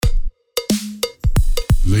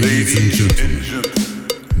Ladies and gentlemen,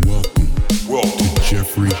 welcome to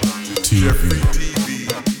Jeffrey TV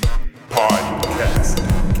Podcast.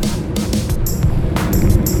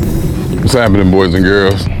 What's happening, boys and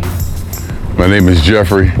girls? My name is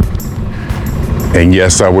Jeffrey, and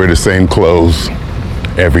yes, I wear the same clothes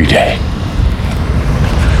every day.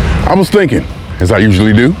 I was thinking, as I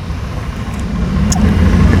usually do,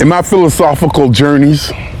 in my philosophical journeys,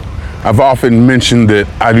 I've often mentioned that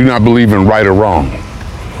I do not believe in right or wrong,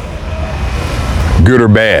 good or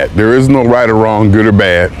bad. There is no right or wrong, good or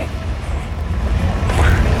bad.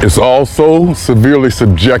 It's all so severely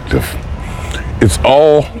subjective. It's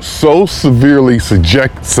all so severely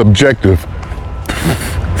subjective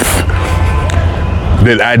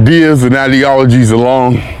that ideas and ideologies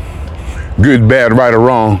along good, bad, right, or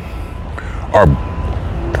wrong are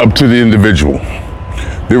up to the individual.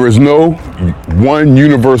 There is no one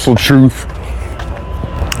universal truth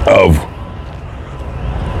of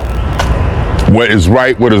what is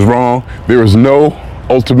right, what is wrong. There is no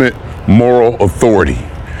ultimate moral authority.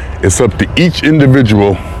 It's up to each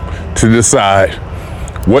individual to decide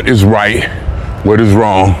what is right, what is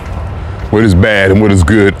wrong, what is bad, and what is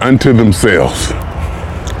good unto themselves.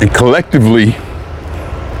 And collectively,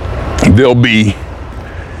 there'll be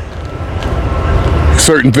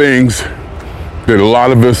certain things that a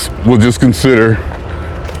lot of us will just consider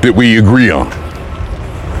that we agree on.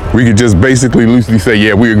 We could just basically loosely say,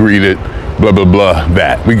 yeah, we agree that blah, blah, blah,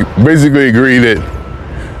 that. We basically agree that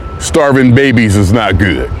starving babies is not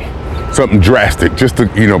good. Something drastic, just to,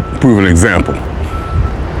 prove an example.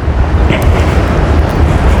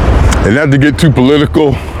 And not to get too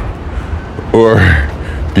political or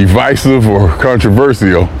divisive or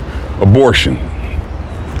controversial, abortion,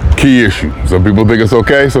 key issue. Some people think it's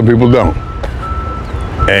okay, some people don't.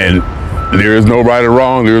 And there is no right or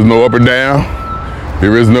wrong, there is no up or down,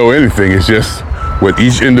 there is no anything. It's just what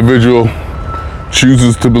each individual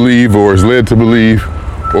chooses to believe or is led to believe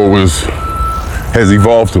or has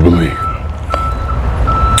evolved to believe.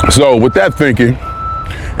 So with that thinking,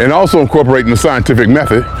 and also incorporating the scientific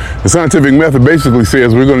method basically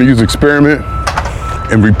says we're going to use experiment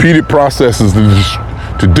and repeated processes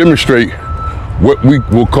to demonstrate what we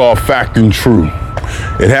will call fact and true.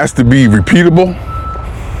 It has to be repeatable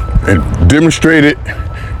and demonstrated,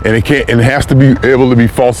 and it has to be able to be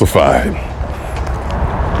falsified.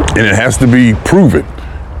 And it has to be proven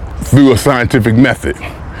through a scientific method.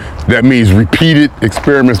 That means repeated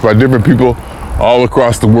experiments by different people all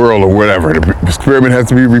across the world or whatever. The experiment has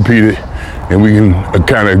to be repeated and we can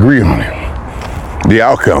kind of agree on it. The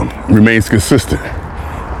outcome remains consistent.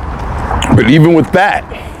 But even with that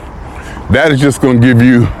is just going to give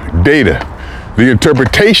you data. The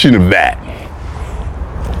interpretation of that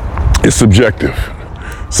is subjective.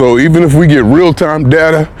 So even if we get real-time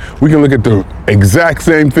data, we can look at the exact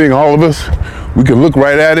same thing, all of us. We can look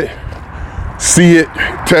right at it, see it,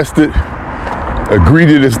 test it, agree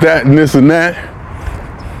that it's that and this and that.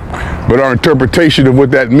 But our interpretation of what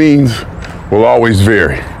that means will always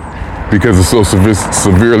vary because it's so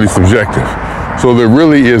severely subjective. So there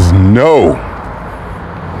really is no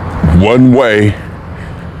one way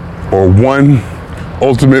or one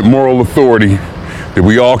ultimate moral authority that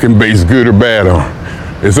we all can base good or bad on.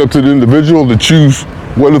 It's up to the individual to choose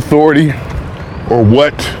what authority or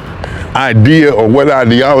what idea or what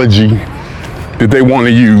ideology that they want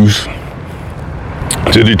to use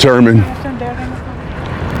to determine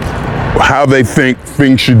how they think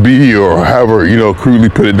things should be, or however, crudely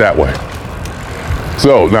put it that way.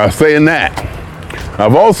 So now saying that,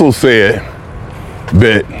 I've also said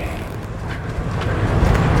that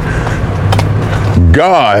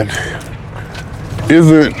God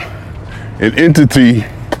isn't an entity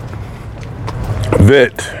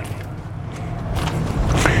that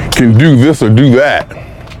can do this or do that.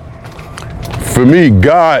 For me,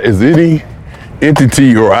 God is any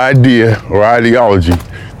entity or idea or ideology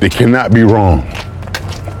that cannot be wrong.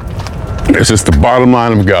 It's just the bottom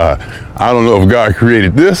line of God. I don't know if God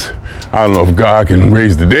created this. I don't know if God can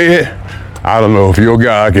raise the dead. I don't know if your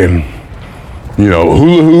God can,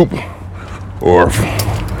 hula hoop or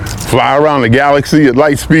fly around the galaxy at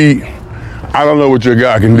light speed. I don't know what your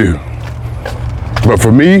God can do. But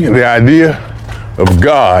for me, the idea of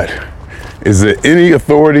God is that any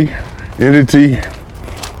authority, entity,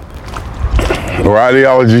 or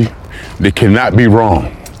ideology that cannot be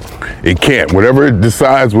wrong. It can't. Whatever it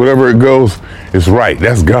decides, whatever it goes, it's right.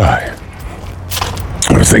 That's God.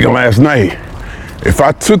 I was thinking last night, if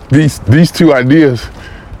I took these two ideas,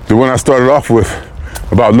 the one I started off with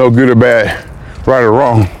about no good or bad, right or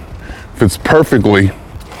wrong, fits perfectly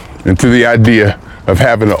into the idea of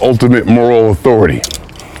having an ultimate moral authority.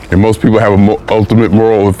 and most people have ultimate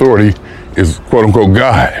moral authority is quote unquote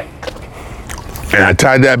God. And I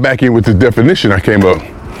tied that back in with the definition I came up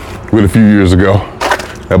with a few years ago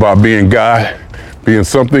about being God, being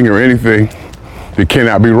something or anything that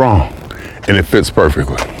cannot be wrong. And it fits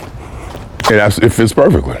perfectly. It fits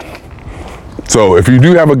perfectly. So if you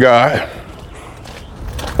do have a God,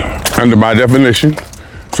 under my definition,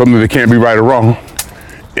 something that can't be right or wrong,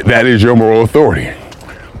 that is your moral authority,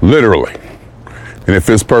 literally. And it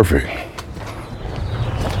fits perfect.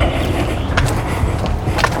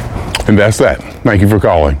 And that's that. Thank you for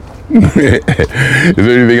calling. Is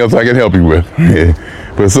there anything else I can help you with?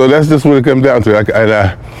 But so that's just what it comes down to.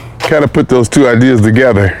 I kind of put those two ideas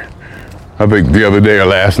together, I think the other day or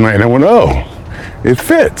last night, and I went, oh, it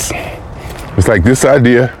fits. It's like this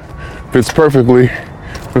idea fits perfectly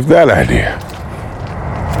with that idea.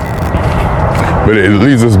 But it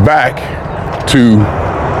leads us back to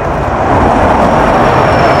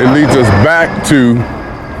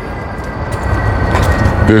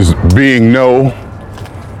there's being no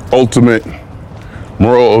ultimate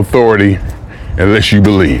moral authority unless you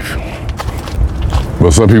believe.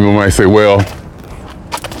 But some people might say, well,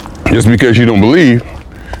 just because you don't believe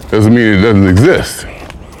doesn't mean it doesn't exist.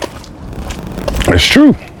 That's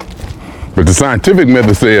true. But the scientific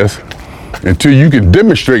method says until you can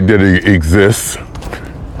demonstrate that it exists,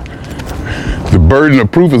 the burden of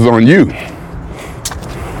proof is on you.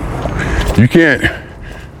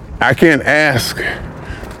 I can't ask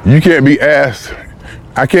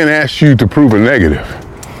you to prove a negative.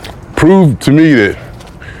 Prove to me that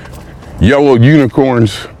yellow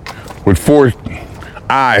unicorns with 4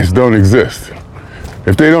 eyes don't exist.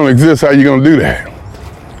 If they don't exist, how are you gonna do that?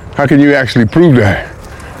 How can you actually prove that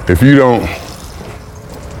if they don't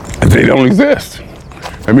exist?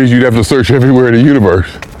 That means you'd have to search everywhere in the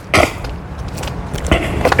universe.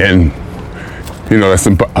 And that's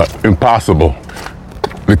impossible.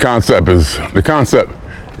 The concept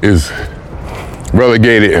is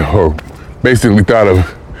relegated or basically thought of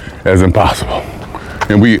as impossible.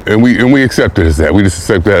 And we accept it as that. We just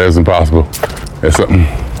accept that as impossible, as something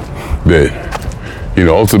that,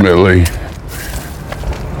 ultimately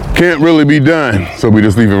can't really be done. So we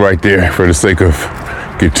just leave it right there for the sake of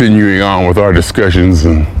continuing on with our discussions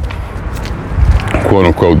and quote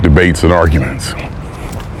unquote debates and arguments.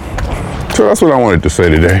 So that's what I wanted to say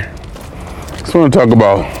today. Just want to talk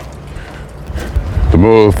about the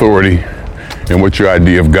moral authority and what your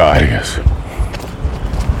idea of God is.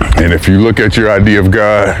 And if you look at your idea of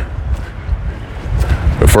God,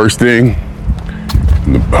 the first thing,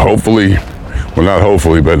 but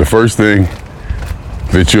the first thing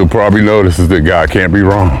that you'll probably notice is that God can't be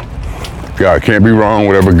wrong. God can't be wrong.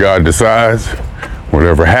 Whatever God decides,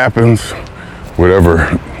 whatever happens, whatever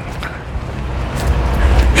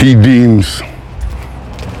he deems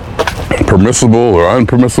permissible or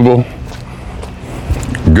unpermissible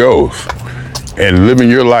goes. And living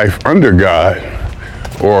your life under God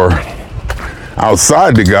or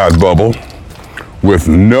outside the God bubble with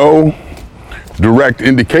no direct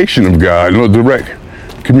indication of God, no direct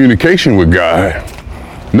communication with God,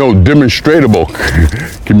 no demonstrable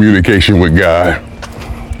communication with God.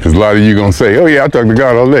 Because a lot of you gonna say, oh yeah, I talk to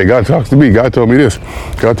God all day. God talks to me. God told me this.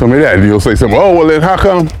 God told me that. And you'll say something, oh, well then how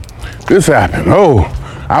come this happened? Oh,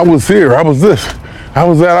 I was here. I was this. I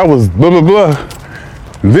was that. I was blah, blah, blah.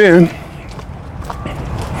 Then,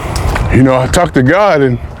 I talked to God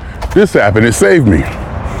and this happened. It saved me.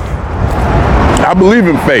 I believe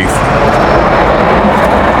in faith.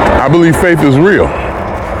 I believe faith is real.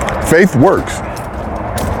 Faith works.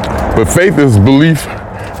 But faith is belief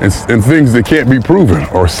in things that can't be proven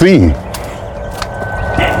or seen.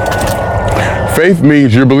 Faith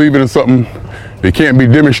means you're believing in something that can't be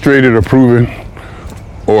demonstrated or proven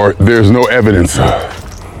or there's no evidence of.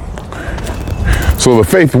 So the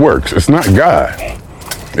faith works. It's not God.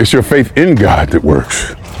 It's your faith in God that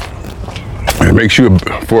works. And it makes you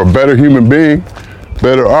for a better human being,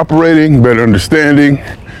 better operating, better understanding.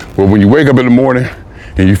 Well, when you wake up in the morning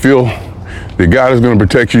and you feel that God is going to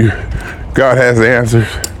protect you, God has the answers,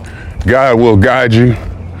 God will guide you,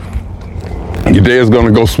 your day is going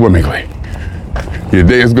to go swimmingly. Your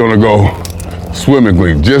day is going to go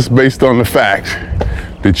swimmingly just based on the fact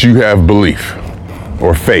that you have belief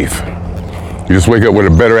or faith. You just wake up with a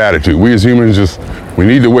better attitude. We as humans we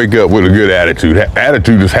need to wake up with a good attitude.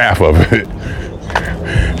 Attitude is half of it.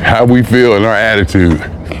 How we feel and our attitude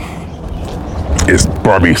is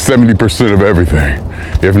probably 70% of everything,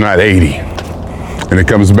 if not 80. And it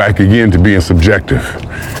comes back again to being subjective.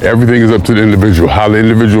 Everything is up to the individual. How the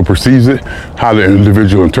individual perceives it, how the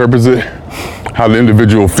individual interprets it, how the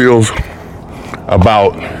individual feels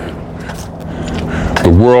about the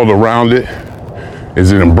world around it?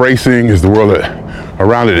 Is it embracing? Is the world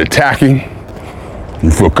around it attacking? You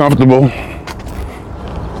feel comfortable?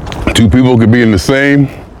 Two people could be in the same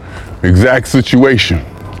exact situation,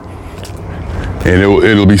 and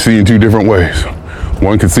it'll be seen two different ways.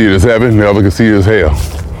 One can see it as heaven, the other can see it as hell.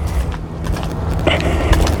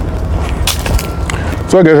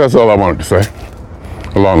 So I guess that's all I wanted to say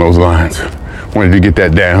along those lines. Wanted to get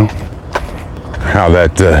that down, how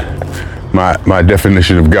that my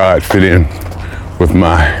definition of God fit in with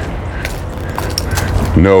my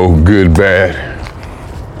no good, bad,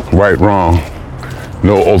 right, wrong,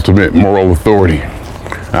 no ultimate moral authority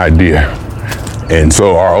idea. And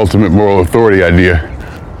so our ultimate moral authority idea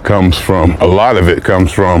comes from, a lot of it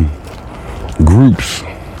comes from groups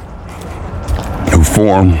who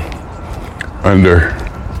form under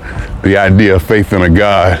the idea of faith in a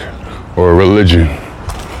God or a religion.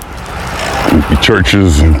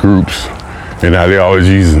 Churches and groups and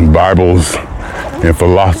ideologies and Bibles and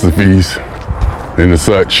philosophies and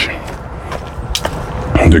such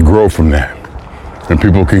to grow from that. And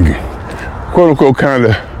people can, quote unquote, kind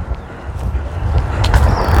of,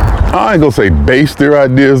 I ain't gonna say base their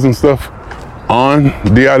ideas and stuff on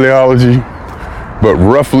the ideology, but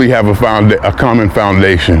roughly have a common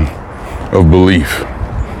foundation of belief.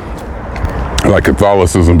 Like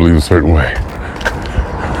Catholicism believes a certain way.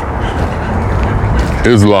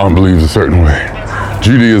 Islam believes a certain way.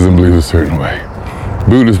 Judaism believes a certain way.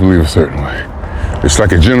 Buddhists believe a certain way. It's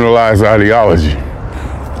like a generalized ideology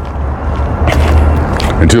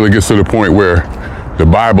until it gets to the point where the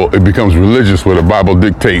Bible, it becomes religious, where the Bible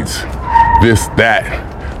dictates this,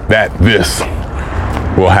 this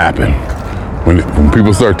will happen. When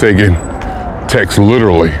people start taking text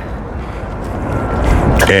literally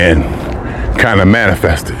and kind of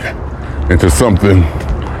manifest it into something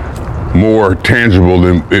more tangible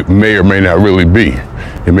than it may or may not really be.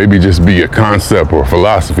 It may just be a concept or a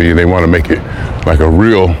philosophy, and they want to make it like a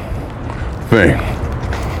real thing.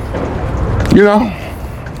 You know?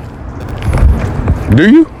 Do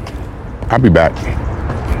you? I'll be back.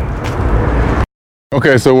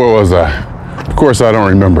 Okay, so where was I? Of course I don't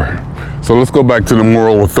remember. So let's go back to the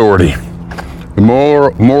moral authority. The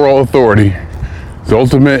moral authority is the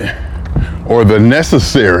ultimate, or the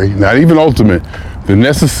necessary, not even ultimate, the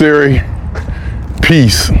necessary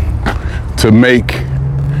piece to make,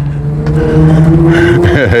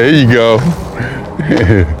 there you go.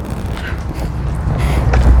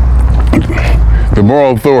 The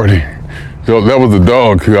moral authority. So that was a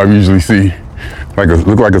dog who I usually see,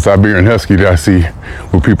 look like a Siberian Husky that I see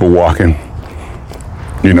with people walking.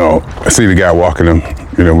 You know, I see the guy walking them,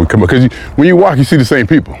 you know, because when you walk, you see the same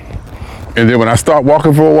people. And then when I stopped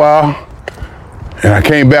walking for a while, and I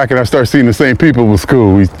came back and I started seeing the same people, it was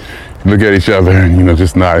cool. We look at each other and, you know,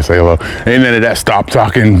 just nod and say hello. Ain't none of that stop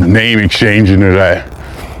talking, name exchanging or that.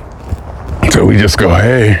 So we just go,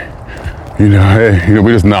 hey, we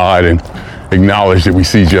just nod and acknowledge that we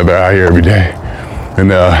see each other out here every day.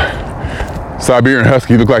 And Siberian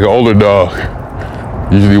Husky looked like an older dog.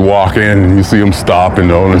 Usually walk in and you see him stop and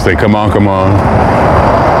the owner say, come on, come on.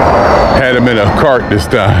 Had him in a cart this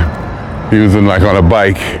time. He was on a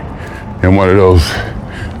bike in one of those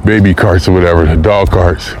baby carts or whatever, the dog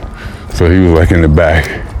carts. So he was in the back,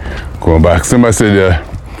 going back. Somebody said,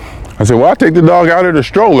 I said, well, I'll take the dog out of the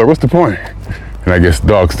stroller. What's the point? And I guess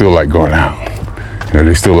dogs still like going out. You know,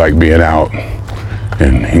 they still like being out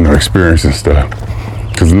and, you know, experiencing stuff.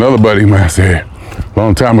 Because another buddy might say, a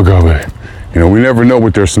long time ago, but, you know, we never know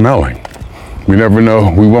what they're smelling. We never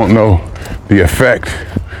know, we won't know the effect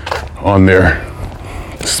on their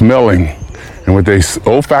smelling and what they,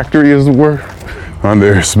 olfactory is the word, on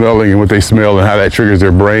their smelling and what they smell and how that triggers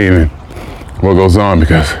their brain and what goes on,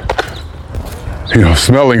 because, you know,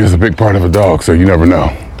 smelling is a big part of a dog, so you never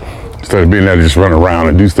know. Instead of being able to just run around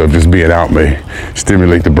and do stuff, just being out may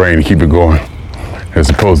stimulate the brain and keep it going,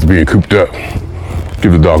 as opposed to being cooped up.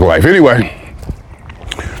 Give the dog life. Anyway,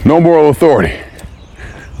 no moral authority,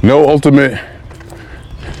 no ultimate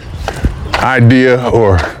idea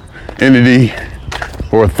or entity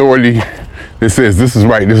or authority that says this is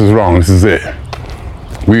right, this is wrong, this is it.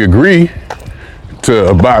 We agree to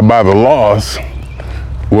abide by the laws,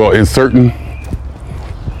 well, in certain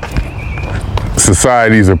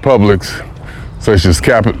societies or publics, such as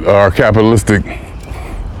our capitalistic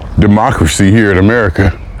democracy here in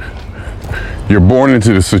America. You're born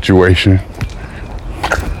into the situation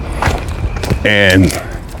and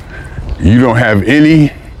you don't have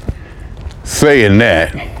any say in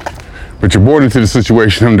that, but you're born into the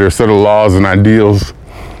situation under a set of laws and ideals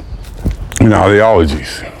and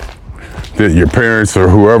ideologies that your parents or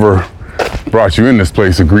whoever brought you in this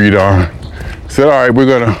place agreed on said, all right, we're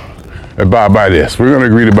gonna abide by this. We're gonna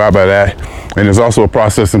agree to abide by that. And there's also a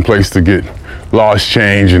process in place to get laws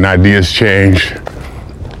changed and ideas changed.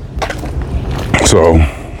 So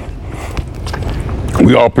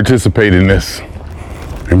we all participate in this,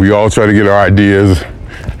 and we all try to get our ideas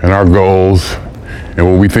and our goals and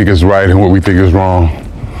what we think is right and what we think is wrong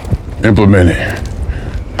implemented.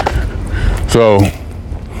 So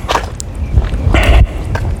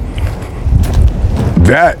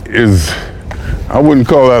that is, I wouldn't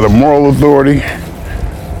call that a moral authority,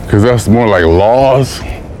 because that's more like laws.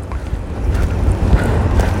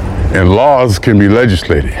 And laws can be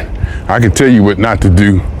legislated. I can tell you what not to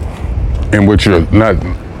do and what you're not.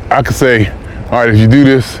 I could say, all right, if you do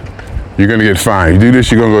this, you're gonna get fined. You do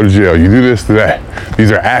this, you're gonna go to jail. You do this, to that.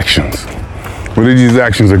 These are actions. Whether these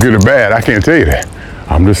actions are good or bad, I can't tell you that.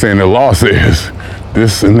 I'm just saying the law says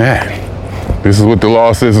this and that. This is what the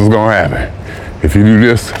law says is gonna happen. If you do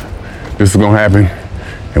this, this is gonna happen.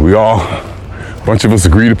 And we all, a bunch of us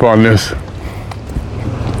agreed upon this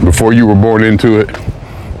before you were born into it.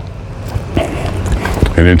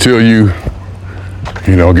 And until you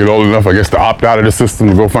get old enough, I guess, to opt out of the system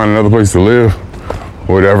to go find another place to live,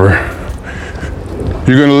 or whatever,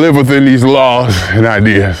 you're gonna live within these laws and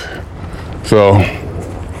ideas. So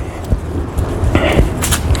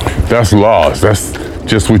that's laws. That's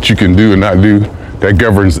just what you can do and not do. That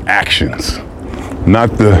governs actions,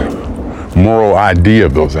 not the moral idea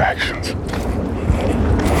of those actions.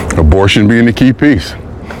 Abortion being the key piece.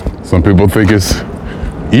 Some people think it's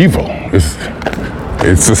evil.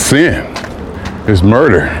 It's a sin. It's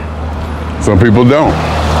murder. Some people don't.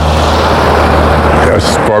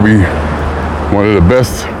 That's probably one of the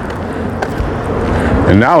best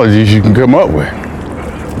analogies you can come up with.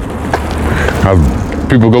 How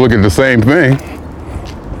people go look at the same thing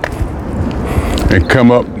and come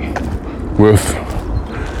up with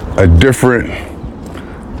a different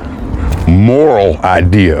moral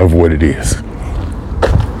idea of what it is.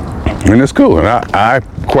 And it's cool. And I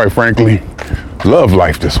quite frankly, love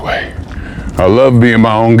life this way. I love being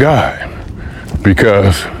my own God,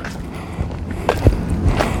 because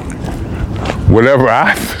whatever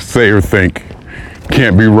I say or think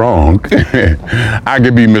can't be wrong. I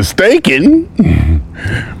could be mistaken,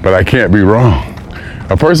 but I can't be wrong.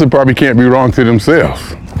 A person probably can't be wrong to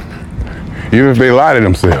themselves, even if they lie to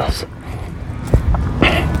themselves.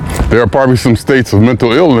 There are probably some states of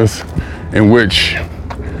mental illness in which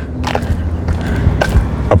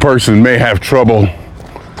a person may have trouble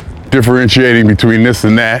differentiating between this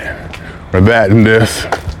and that, or that and this,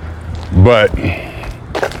 but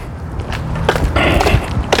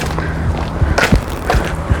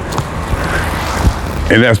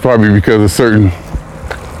and that's probably because of certain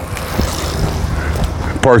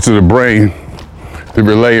parts of the brain that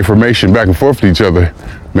relay information back and forth to each other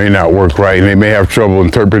may not work right, and they may have trouble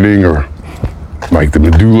interpreting, or like the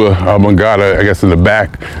medulla oblongata, I guess in the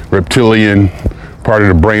back, reptilian part of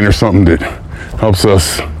the brain or something that helps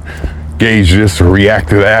us gauge this or react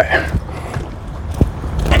to that.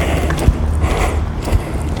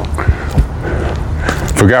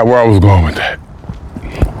 Forgot where I was going with that.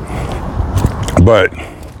 But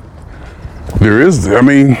there is,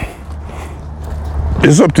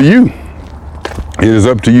 it's up to you. It is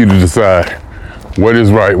up to you to decide what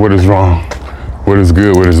is right, what is wrong, what is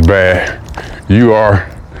good, what is bad. You are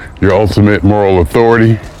your ultimate moral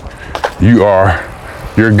authority. You are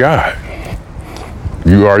your God.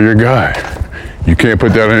 You are your God. You can't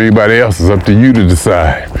put that on anybody else. It's up to you to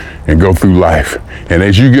decide and go through life. And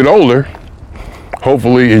as you get older,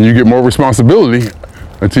 hopefully, and you get more responsibility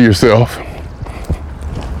to yourself,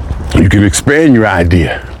 you can expand your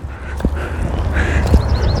idea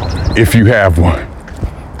if you have one.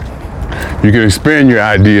 You can expand your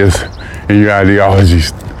ideas and your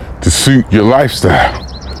ideologies to suit your lifestyle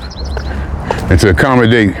and to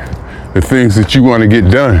accommodate the things that you want to get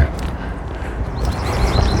done,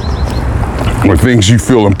 or things you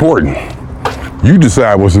feel important. You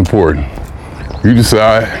decide what's important. You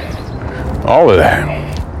decide all of that.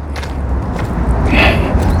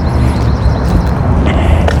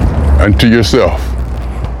 Unto yourself.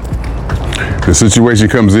 The situation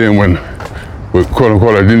comes in when, with quote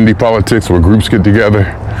unquote identity politics, where groups get together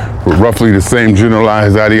with roughly the same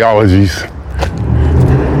generalized ideologies,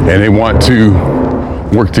 and they want to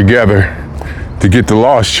work together to get the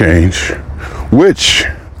laws changed, which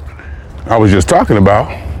I was just talking about,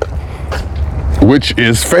 which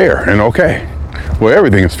is fair and okay. Well,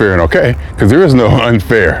 everything is fair and okay, because there is no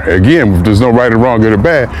unfair. Again, there's no right or wrong, good or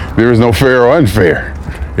bad. There is no fair or unfair.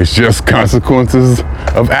 It's just consequences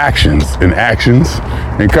of actions and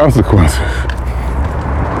consequences.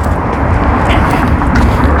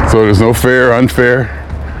 So there's no fair, unfair.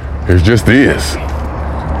 There just is.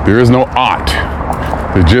 There is no ought.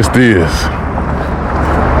 There just is.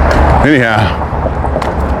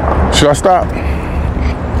 Anyhow, should I stop?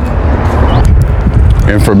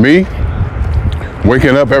 And for me,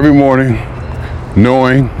 waking up every morning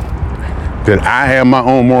knowing that I am my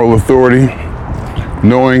own moral authority,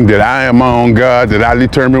 knowing that I am my own God, that I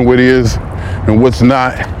determine what is and what's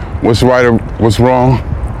not, what's right or what's wrong,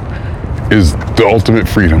 is the ultimate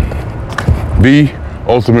freedom. The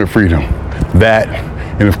ultimate freedom. That,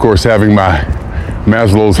 and of course having my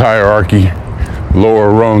Maslow's hierarchy,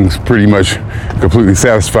 lower rungs pretty much completely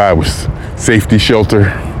satisfied with safety,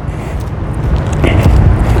 shelter,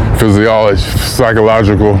 physiology,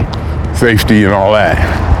 psychological safety, and all that.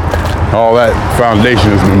 All that foundation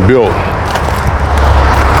has been built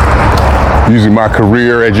using my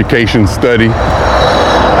career, education, study,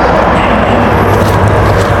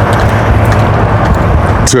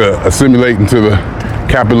 to assimilate into the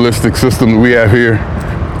capitalistic system that we have here,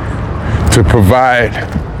 to provide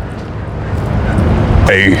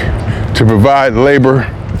labor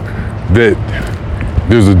that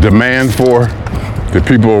there's a demand for, that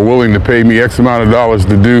people are willing to pay me X amount of dollars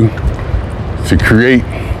to do, to create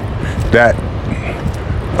that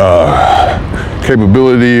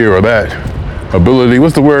capability or that ability.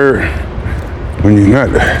 What's the word? When you got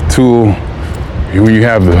the tool, when you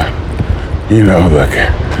have the,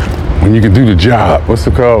 when you can do the job. What's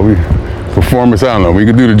it called? Performance, I don't know. We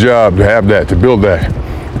can do the job, to have that, to build that.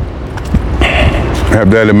 Have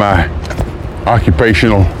that in my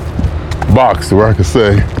occupational box where I can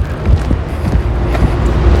say,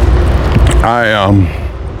 I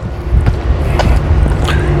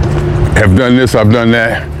have done this, I've done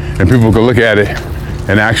that, and people can look at it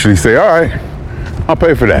and actually say, all right, I'll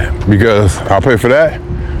pay for that, because I'll pay for that,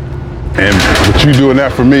 and with you doing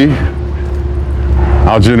that for me,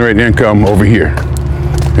 I'll generate income over here,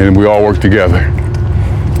 and we all work together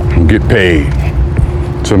and get paid.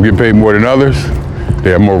 Some get paid more than others. They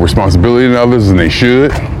have more responsibility than others, and they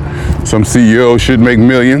should. Some CEOs should make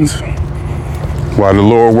millions, while the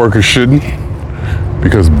lower workers shouldn't,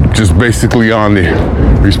 because just basically on the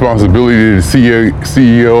responsibility the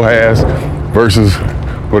CEO has versus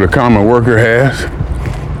what a common worker has.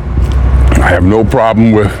 I have no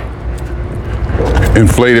problem with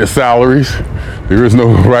inflated salaries. There is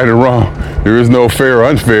no right or wrong. There is no fair or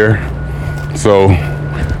unfair. So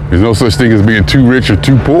there's no such thing as being too rich or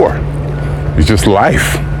too poor. It's just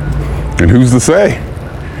life. And who's to say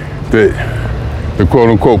that the quote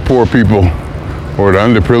unquote poor people or the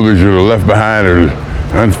underprivileged or the left behind or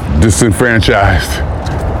the disenfranchised,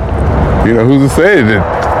 who's to say that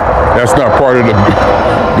that's not part of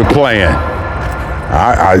the plan?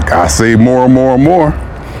 I say more and more and more.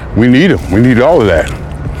 We need them. We need all of that.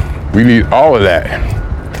 We need all of that.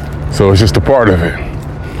 So it's just a part of it.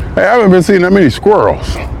 Hey, I haven't been seeing that many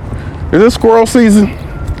squirrels. Is it squirrel season?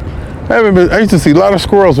 I used to see a lot of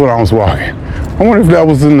squirrels when I was walking. I wonder if that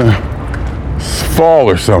was in the fall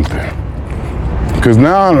or something. Because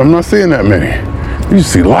now I'm not seeing that many. You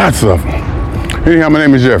used to see lots of them. Anyhow, my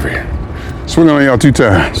name is Jeffrey. Swinging on y'all 2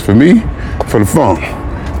 times. For me, for the funk.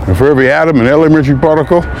 And for every atom and elementary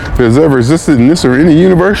particle that has ever existed in this or any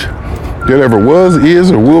universe that ever was,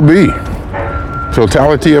 is, or will be.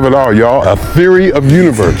 Totality of it all, y'all. A theory of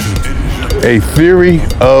universe. A theory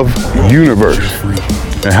of universe.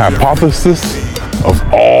 A hypothesis of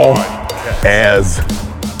all as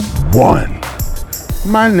one.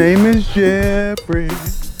 My name is Jeffrey.